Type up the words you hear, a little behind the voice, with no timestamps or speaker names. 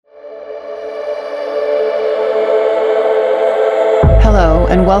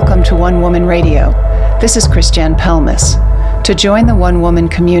Hello, and welcome to One Woman Radio. This is Christiane Pelmas. To join the One Woman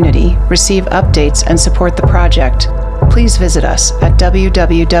community, receive updates, and support the project, please visit us at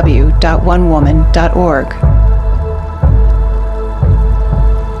www.onewoman.org.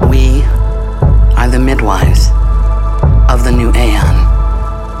 We are the midwives of the new Aeon,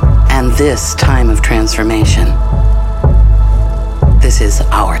 and this time of transformation. This is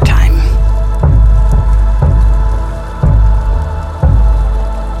our time.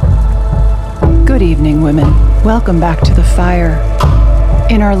 Good evening, women. Welcome back to the fire.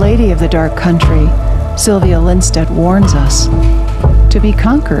 In Our Lady of the Dark Country, Sylvia Lindstedt warns us, to be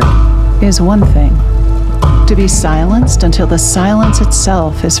conquered is one thing. To be silenced until the silence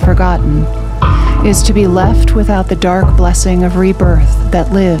itself is forgotten is to be left without the dark blessing of rebirth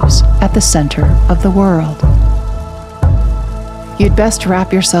that lives at the center of the world. You'd best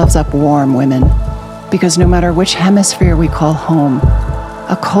wrap yourselves up warm, women, because no matter which hemisphere we call home,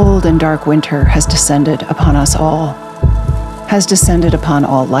 a cold and dark winter has descended upon us all, has descended upon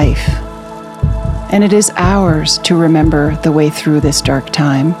all life. And it is ours to remember the way through this dark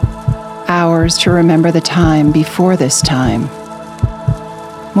time, ours to remember the time before this time.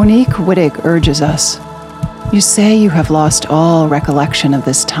 Monique Wittig urges us, you say you have lost all recollection of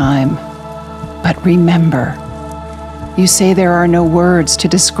this time, but remember. You say there are no words to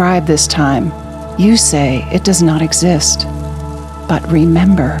describe this time. You say it does not exist. But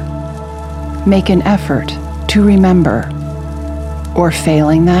remember. Make an effort to remember. Or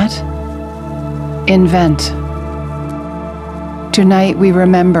failing that, invent. Tonight we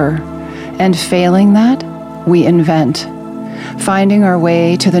remember, and failing that, we invent. Finding our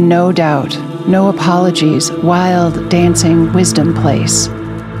way to the no doubt, no apologies, wild, dancing wisdom place,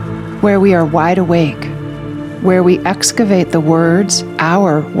 where we are wide awake, where we excavate the words,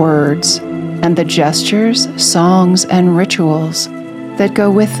 our words, and the gestures, songs, and rituals that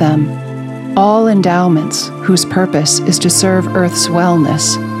go with them, all endowments whose purpose is to serve Earth's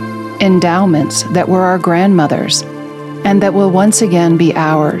wellness, endowments that were our grandmothers, and that will once again be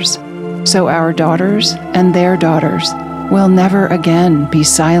ours, so our daughters and their daughters will never again be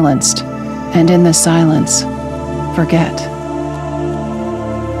silenced, and in the silence, forget.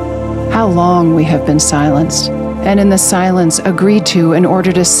 How long we have been silenced, and in the silence agreed to in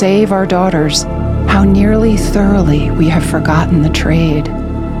order to save our daughters, how nearly thoroughly we have forgotten the trade,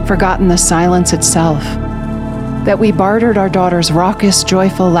 forgotten the silence itself, that we bartered our daughters' raucous,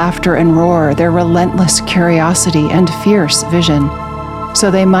 joyful laughter and roar, their relentless curiosity and fierce vision, so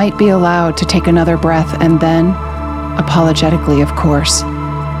they might be allowed to take another breath and then, apologetically of course,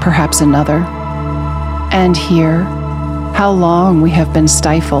 perhaps another. And here, how long we have been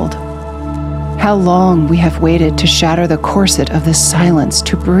stifled, how long we have waited to shatter the corset of this silence,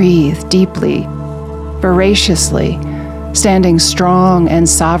 to breathe deeply, voraciously, standing strong and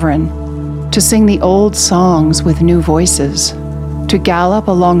sovereign, to sing the old songs with new voices, to gallop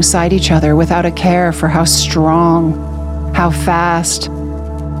alongside each other without a care for how strong, how fast,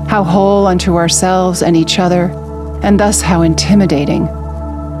 how whole unto ourselves and each other, and thus how intimidating,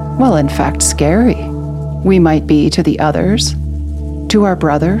 well, in fact, scary, we might be to the others, to our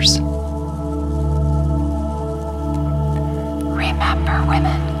brothers. Remember,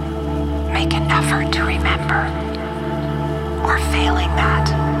 women. Make an effort to remember. Or failing that,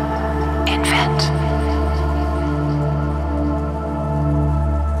 invent.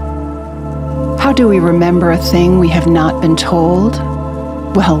 How do we remember a thing we have not been told?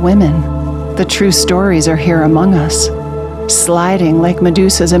 Well, women, the true stories are here among us, sliding like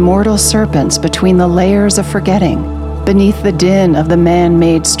Medusa's immortal serpents between the layers of forgetting, beneath the din of the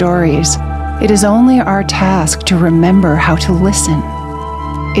man-made stories. It is only our task to remember how to listen.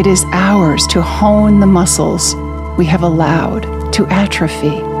 It is ours to hone the muscles we have allowed to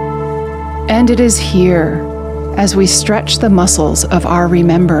atrophy. And it is here, as we stretch the muscles of our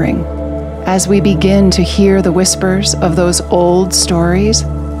remembering, as we begin to hear the whispers of those old stories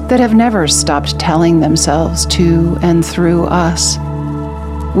that have never stopped telling themselves to and through us,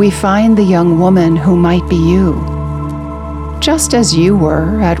 we find the young woman who might be you, just as you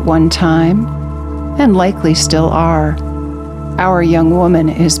were at one time, and likely still are. Our young woman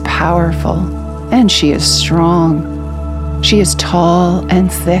is powerful, and she is strong. She is tall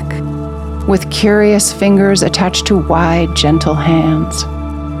and thick, with curious fingers attached to wide, gentle hands.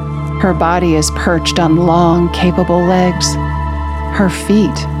 Her body is perched on long, capable legs. Her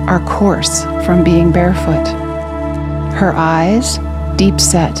feet are coarse from being barefoot. Her eyes, deep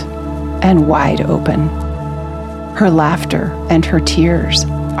set and wide open. Her laughter and her tears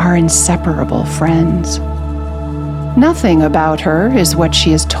are inseparable friends. Nothing about her is what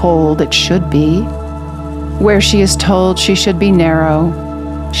she is told it should be. Where she is told she should be narrow,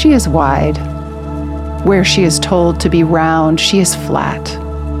 she is wide. Where she is told to be round, she is flat.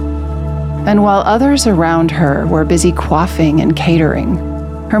 And while others around her were busy quaffing and catering,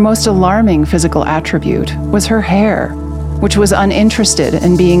 her most alarming physical attribute was her hair, which was uninterested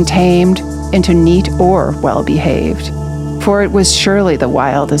in being tamed into neat or well-behaved, for it was surely the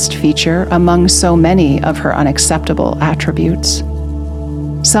wildest feature among so many of her unacceptable attributes.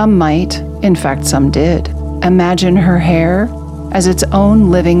 Some might, in fact some did, imagine her hair as its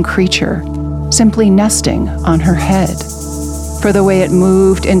own living creature, simply nesting on her head, for the way it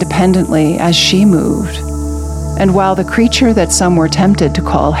moved independently as she moved. And while the creature that some were tempted to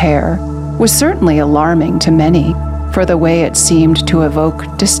call hair was certainly alarming to many, for the way it seemed to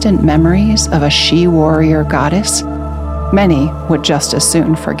evoke distant memories of a she-warrior goddess, many would just as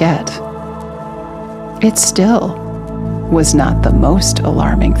soon forget. It still was not the most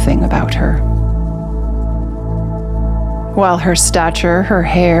alarming thing about her. While her stature, her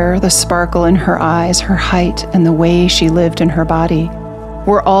hair, the sparkle in her eyes, her height, and the way she lived in her body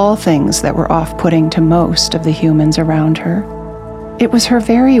were all things that were off-putting to most of the humans around her, it was her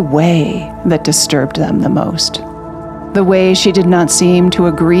very way that disturbed them the most. The way she did not seem to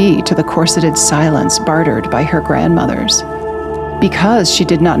agree to the corseted silence bartered by her grandmothers. Because she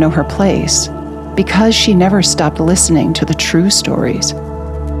did not know her place, because she never stopped listening to the true stories,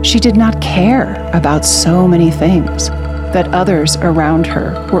 she did not care about so many things that others around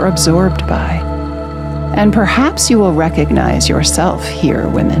her were absorbed by. And perhaps you will recognize yourself here,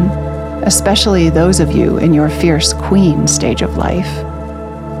 women, especially those of you in your fierce queen stage of life,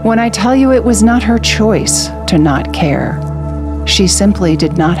 when I tell you it was not her choice to not care. She simply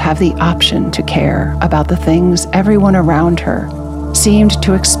did not have the option to care about the things everyone around her seemed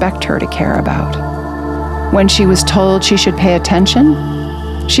to expect her to care about. When she was told she should pay attention,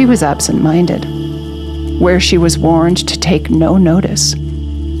 she was absent-minded. Where she was warned to take no notice,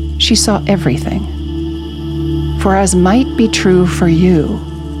 she saw everything. For as might be true for you,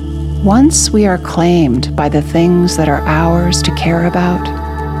 once we are claimed by the things that are ours to care about,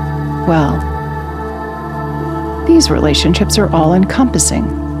 well, these relationships are all-encompassing,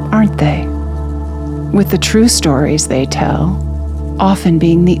 aren't they? With the true stories they tell, often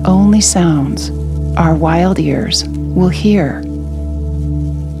being the only sounds our wild ears will hear.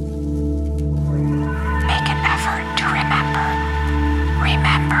 Make an effort to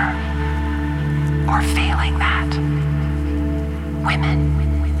remember, or failing that, women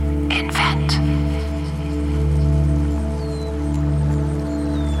invent.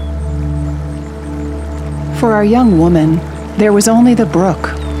 For our young woman, there was only the brook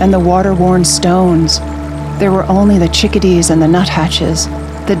and the water-worn stones. There were only the chickadees and the nuthatches,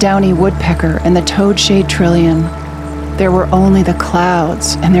 the downy woodpecker and the toadshade trillium. There were only the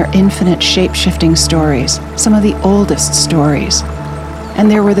clouds and their infinite shape-shifting stories, some of the oldest stories. And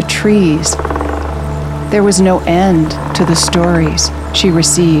there were the trees. There was no end to the stories she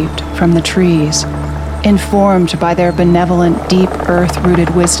received from the trees, informed by their benevolent, deep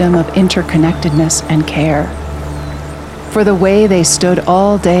earth-rooted wisdom of interconnectedness and care. For the way they stood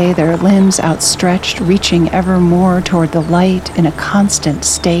all day, their limbs outstretched, reaching ever more toward the light in a constant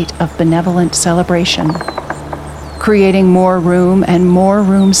state of benevolent celebration, creating more room and more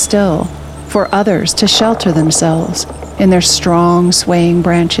room still for others to shelter themselves in their strong, swaying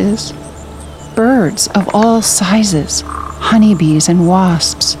branches. Birds of all sizes, honeybees and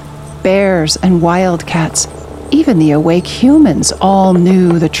wasps, bears and wildcats, even the awake humans all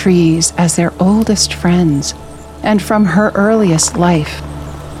knew the trees as their oldest friends. And from her earliest life,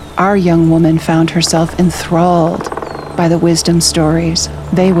 our young woman found herself enthralled by the wisdom stories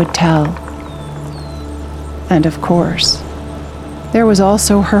they would tell. And of course, there was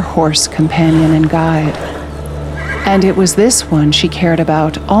also her horse companion and guide. And it was this one she cared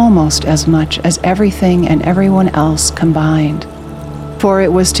about almost as much as everything and everyone else combined. For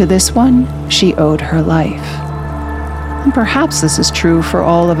it was to this one she owed her life. And perhaps this is true for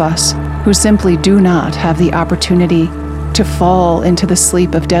all of us who simply do not have the opportunity to fall into the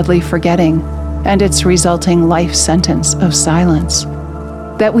sleep of deadly forgetting and its resulting life sentence of silence.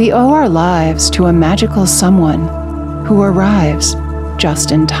 That we owe our lives to a magical someone who arrives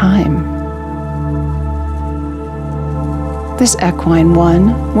just in time. This equine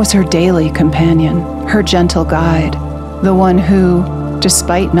one was her daily companion, her gentle guide, the one who,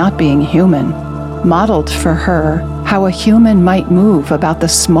 despite not being human, modeled for her how a human might move about the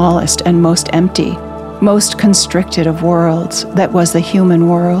smallest and most empty, most constricted of worlds that was the human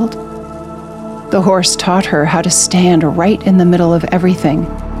world. The horse taught her how to stand right in the middle of everything,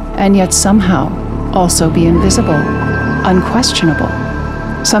 and yet somehow also be invisible, unquestionable,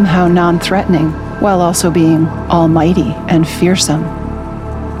 somehow non-threatening, while also being almighty and fearsome.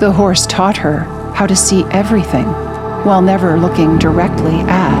 The horse taught her how to see everything while never looking directly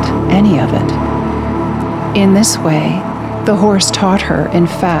at any of it. In this way, the horse taught her, in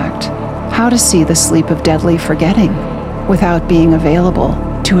fact, how to see the sleep of deadly forgetting without being available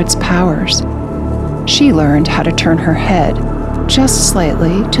to its powers. She learned how to turn her head just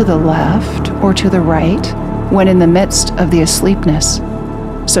slightly to the left or to the right when in the midst of the asleepness,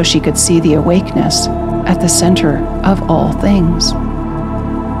 so she could see the awakeness at the center of all things.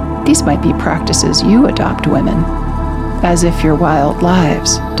 These might be practices you adopt, women, as if your wild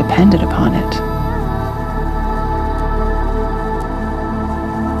lives depended upon it.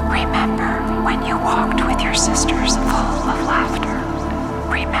 Remember when you walked with your sisters full of laughter.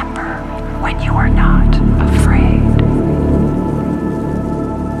 Remember when you were not afraid.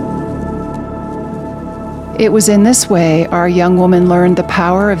 It was in this way our young woman learned the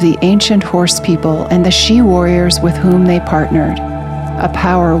power of the ancient horse people and the she-warriors with whom they partnered, a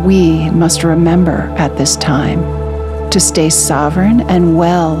power we must remember at this time, to stay sovereign and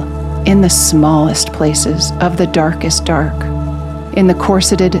well in the smallest places of the darkest dark, in the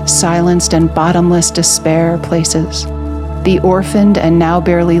corseted, silenced, and bottomless despair places, the orphaned and now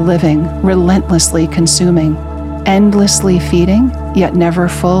barely living, relentlessly consuming, endlessly feeding, yet never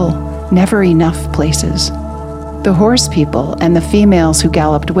full, never enough places. The horse people and the females who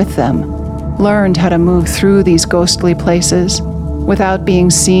galloped with them learned how to move through these ghostly places without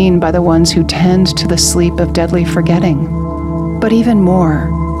being seen by the ones who tend to the sleep of deadly forgetting. But even more,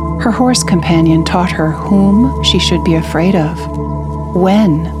 her horse companion taught her whom she should be afraid of,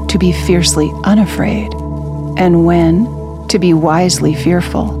 when to be fiercely unafraid, and when to be wisely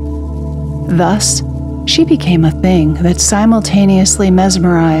fearful. Thus, she became a thing that simultaneously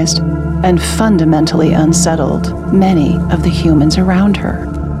mesmerized and fundamentally unsettled many of the humans around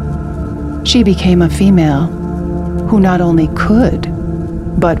her. She became a female who not only could,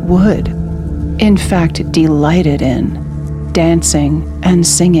 but would, in fact delighted in, dancing and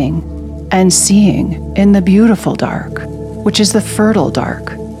singing and seeing in the beautiful dark, which is the fertile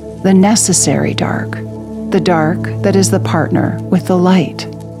dark, the necessary dark, the dark that is the partner with the light.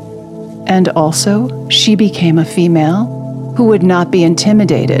 And also, she became a female who would not be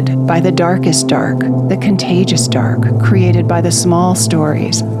intimidated by the darkest dark, the contagious dark created by the small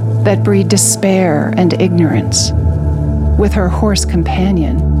stories that breed despair and ignorance. With her horse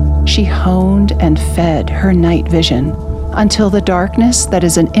companion, she honed and fed her night vision until the darkness that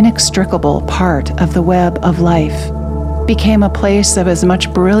is an inextricable part of the web of life became a place of as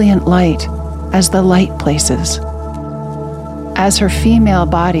much brilliant light as the light places. As her female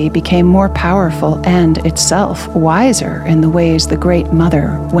body became more powerful and itself wiser in the ways the Great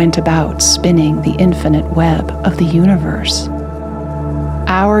Mother went about spinning the infinite web of the universe,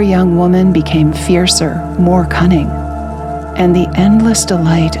 our young woman became fiercer, more cunning, and the endless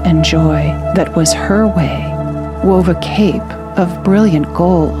delight and joy that was her way wove a cape of brilliant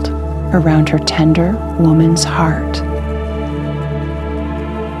gold around her tender woman's heart.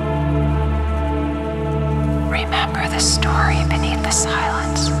 Remember the story beneath the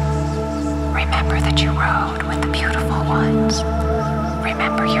silence. Remember that you rode with the beautiful ones.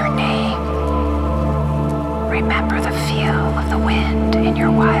 Remember your name. Remember the feel of the wind in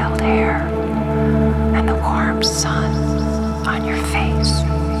your wild hair and the warm sun on your face.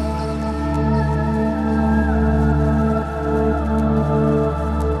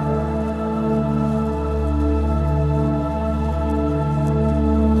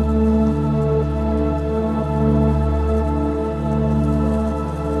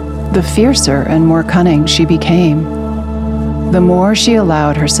 The fiercer and more cunning she became, the more she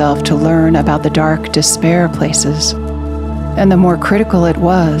allowed herself to learn about the dark despair places, and the more critical it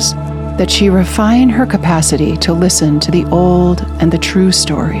was that she refine her capacity to listen to the old and the true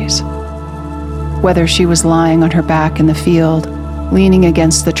stories. Whether she was lying on her back in the field, leaning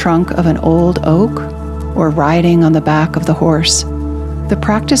against the trunk of an old oak, or riding on the back of the horse, the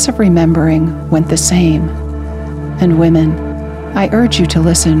practice of remembering went the same. And women, I urge you to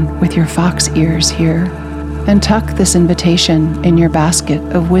listen with your fox ears here and tuck this invitation in your basket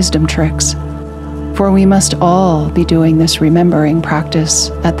of wisdom tricks, for we must all be doing this remembering practice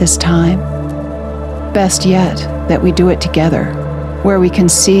at this time. Best yet, that we do it together, where we can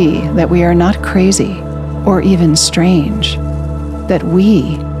see that we are not crazy or even strange, that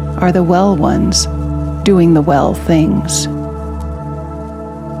we are the well ones doing the well things.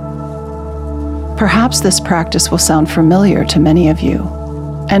 Perhaps this practice will sound familiar to many of you,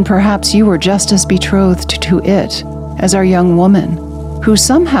 and perhaps you were just as betrothed to it as our young woman, who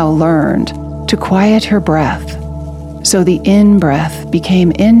somehow learned to quiet her breath, so the in-breath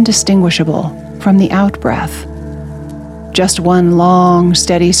became indistinguishable from the out-breath. just one long,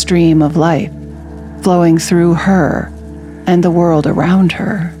 steady stream of life flowing through her and the world around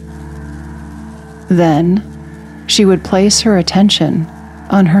her. Then she would place her attention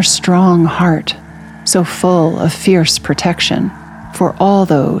on her strong heart, so full of fierce protection for all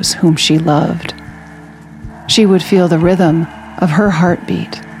those whom she loved. She would feel the rhythm of her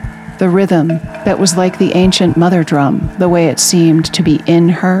heartbeat, the rhythm that was like the ancient mother drum, the way it seemed to be in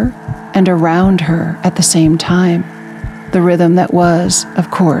her and around her at the same time, the rhythm that was, of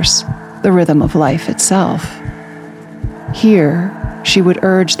course, the rhythm of life itself. Here, she would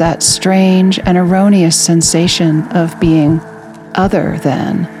urge that strange and erroneous sensation of being other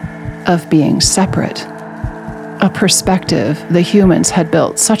than, of being separate, a perspective the humans had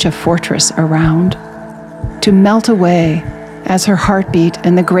built such a fortress around, to melt away as her heartbeat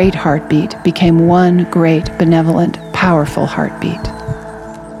and the great heartbeat became one great, benevolent, powerful heartbeat.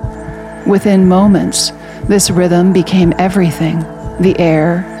 Within moments, this rhythm became everything: the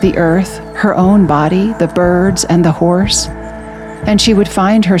air, the earth, her own body, the birds, and the horse. And she would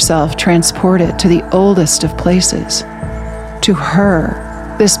find herself transported to the oldest of places. To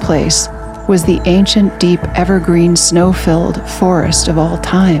her, this place was the ancient, deep, evergreen, snow-filled forest of all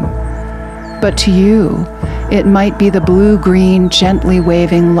time. But to you, it might be the blue-green, gently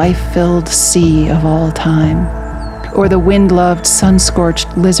waving, life-filled sea of all time, or the wind-loved,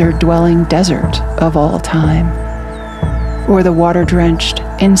 sun-scorched, lizard-dwelling desert of all time, or the water-drenched,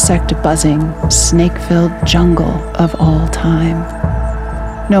 insect-buzzing, snake-filled jungle of all time.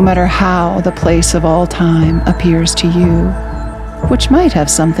 No matter how the place of all time appears to you, which might have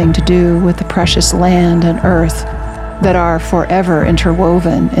something to do with the precious land and earth that are forever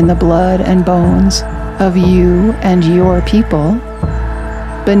interwoven in the blood and bones of you and your people,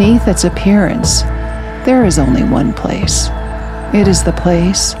 beneath its appearance, there is only one place. It is the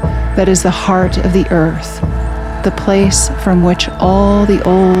place that is the heart of the earth, the place from which all the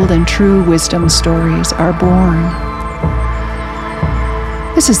old and true wisdom stories are born.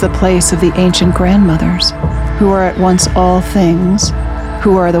 This is the place of the ancient grandmothers, who are at once all things,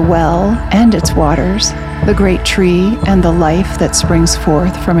 who are the well and its waters, the great tree and the life that springs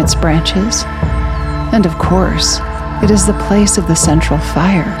forth from its branches. And of course, it is the place of the central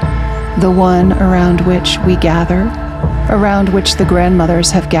fire, the one around which we gather, around which the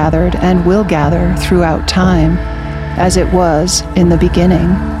grandmothers have gathered and will gather throughout time, as it was in the beginning,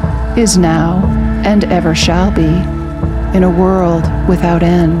 is now, and ever shall be, in a world without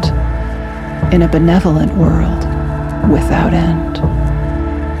end, in a benevolent world without end.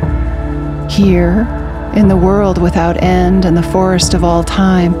 Here, in the world without end and the forest of all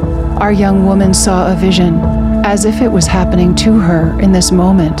time, our young woman saw a vision, as if it was happening to her in this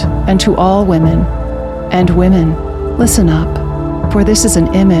moment, and to all women. And women, listen up, for this is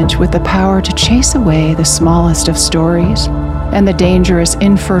an image with the power to chase away the smallest of stories and the dangerous,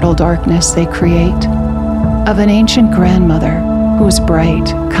 infertile darkness they create, of an ancient grandmother whose bright,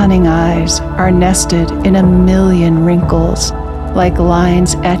 cunning eyes are nested in a million wrinkles, like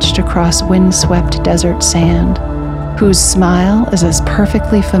lines etched across windswept desert sand, whose smile is as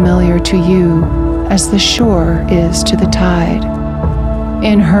perfectly familiar to you as the shore is to the tide.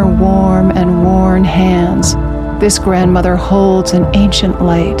 In her warm and worn hands, this grandmother holds an ancient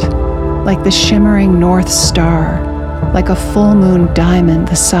light, like the shimmering North Star, like a full moon diamond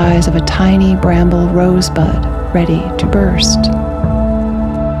the size of a tiny bramble rosebud ready to burst.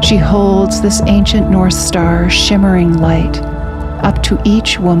 She holds this ancient North Star shimmering light up to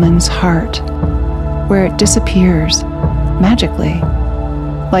each woman's heart, where it disappears magically,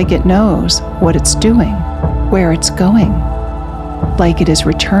 like it knows what it's doing, where it's going, like it is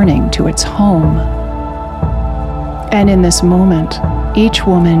returning to its home. And in this moment, each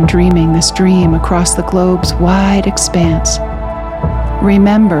woman dreaming this dream across the globe's wide expanse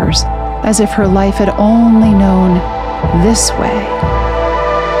remembers as if her life had only known this way,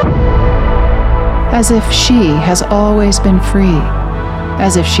 as if she has always been free,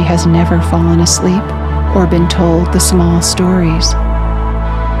 as if she has never fallen asleep or been told the small stories.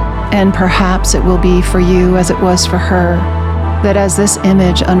 And perhaps it will be for you as it was for her, that as this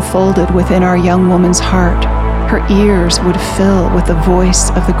image unfolded within our young woman's heart, her ears would fill with the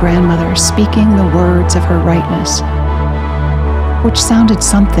voice of the grandmother speaking the words of her rightness, which sounded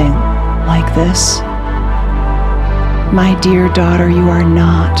something like this. My dear daughter, you are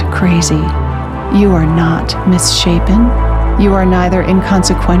not crazy. You are not misshapen. You are neither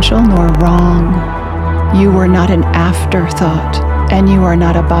inconsequential nor wrong. You are not an afterthought, and you are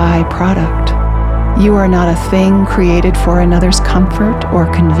not a byproduct. You are not a thing created for another's comfort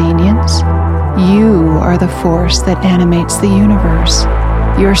or convenience. You are the force that animates the universe.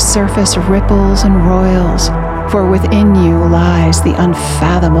 Your surface ripples and roils, For within you lies the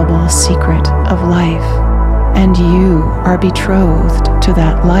unfathomable secret of life, and you are betrothed to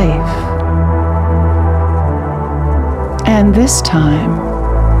that life. And this time,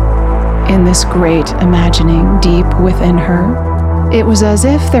 in this great imagining deep within her, it was as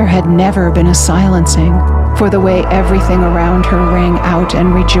if there had never been a silencing, for the way everything around her rang out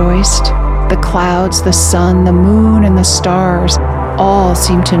and rejoiced. The clouds, the sun, the moon, and the stars all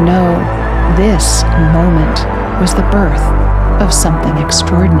seemed to know this moment was the birth of something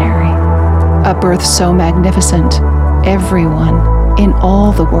extraordinary. A birth so magnificent, everyone in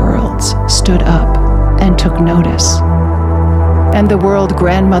all the worlds stood up and took notice. And the world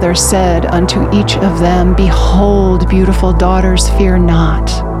grandmother said unto each of them, Behold, beautiful daughters, fear not.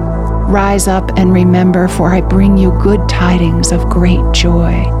 Rise up and remember, for I bring you good tidings of great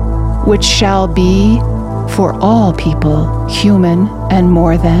joy, which shall be for all people, human and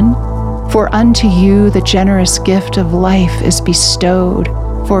more than. For unto you the generous gift of life is bestowed,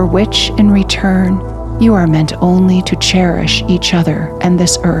 for which in return you are meant only to cherish each other and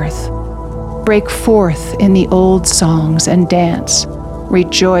this earth. Break forth in the old songs and dance.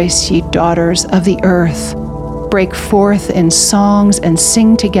 Rejoice, ye daughters of the earth. Break forth in songs and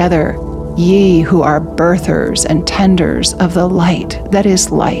sing together, ye who are birthers and tenders of the light that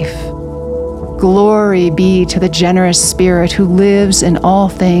is life. Glory be to the generous spirit who lives in all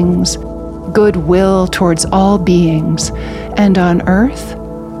things, goodwill towards all beings, and on earth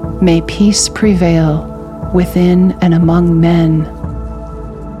may peace prevail within and among men.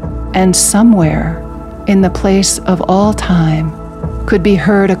 And somewhere in the place of all time could be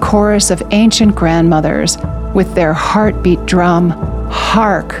heard a chorus of ancient grandmothers with their heartbeat drum,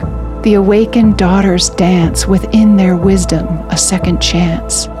 hark, the awakened daughters dance within their wisdom a second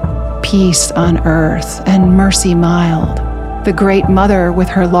chance. Peace on earth and mercy mild, the great mother with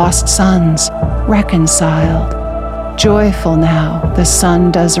her lost sons reconciled. Joyful now the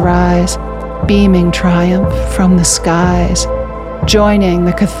sun does rise, beaming triumph from the skies, joining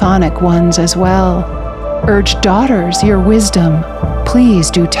the chthonic ones as well. Urge daughters your wisdom, please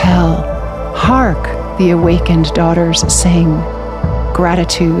do tell. Hark, the awakened daughters sing.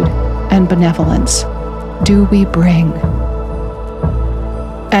 Gratitude and benevolence do we bring.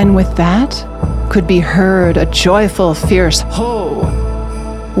 And with that could be heard a joyful, fierce ho!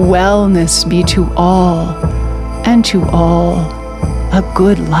 Wellness be to all, and to all a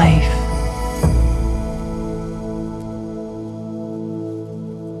good life.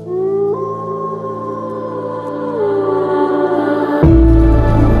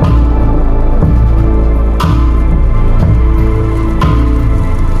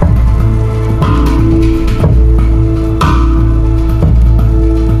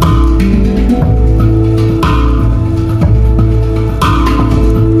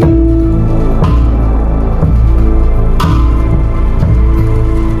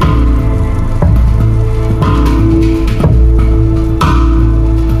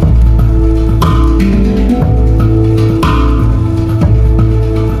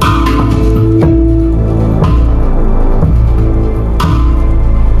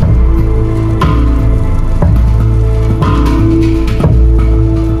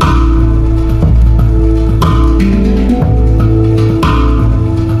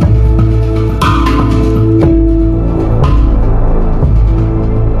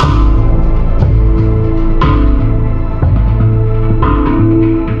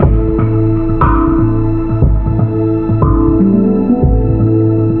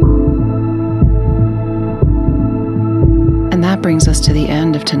 Brings us to the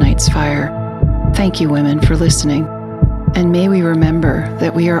end of tonight's fire. Thank you, women, for listening. And may we remember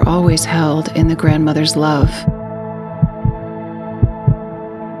that we are always held in the grandmother's love.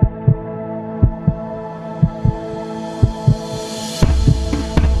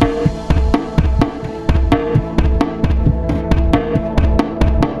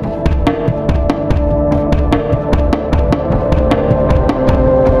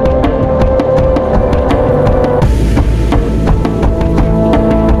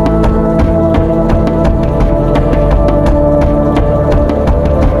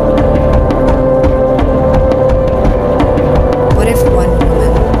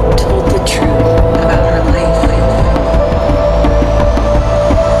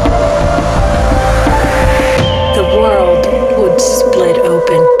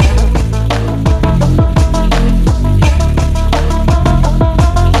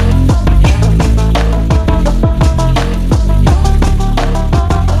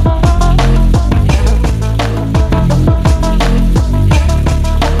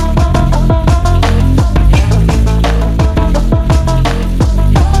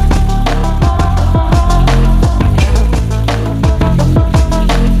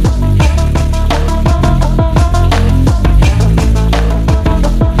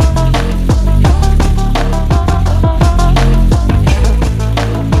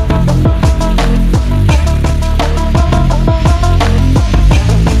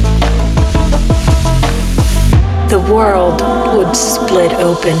 world would split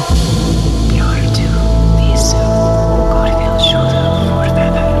open.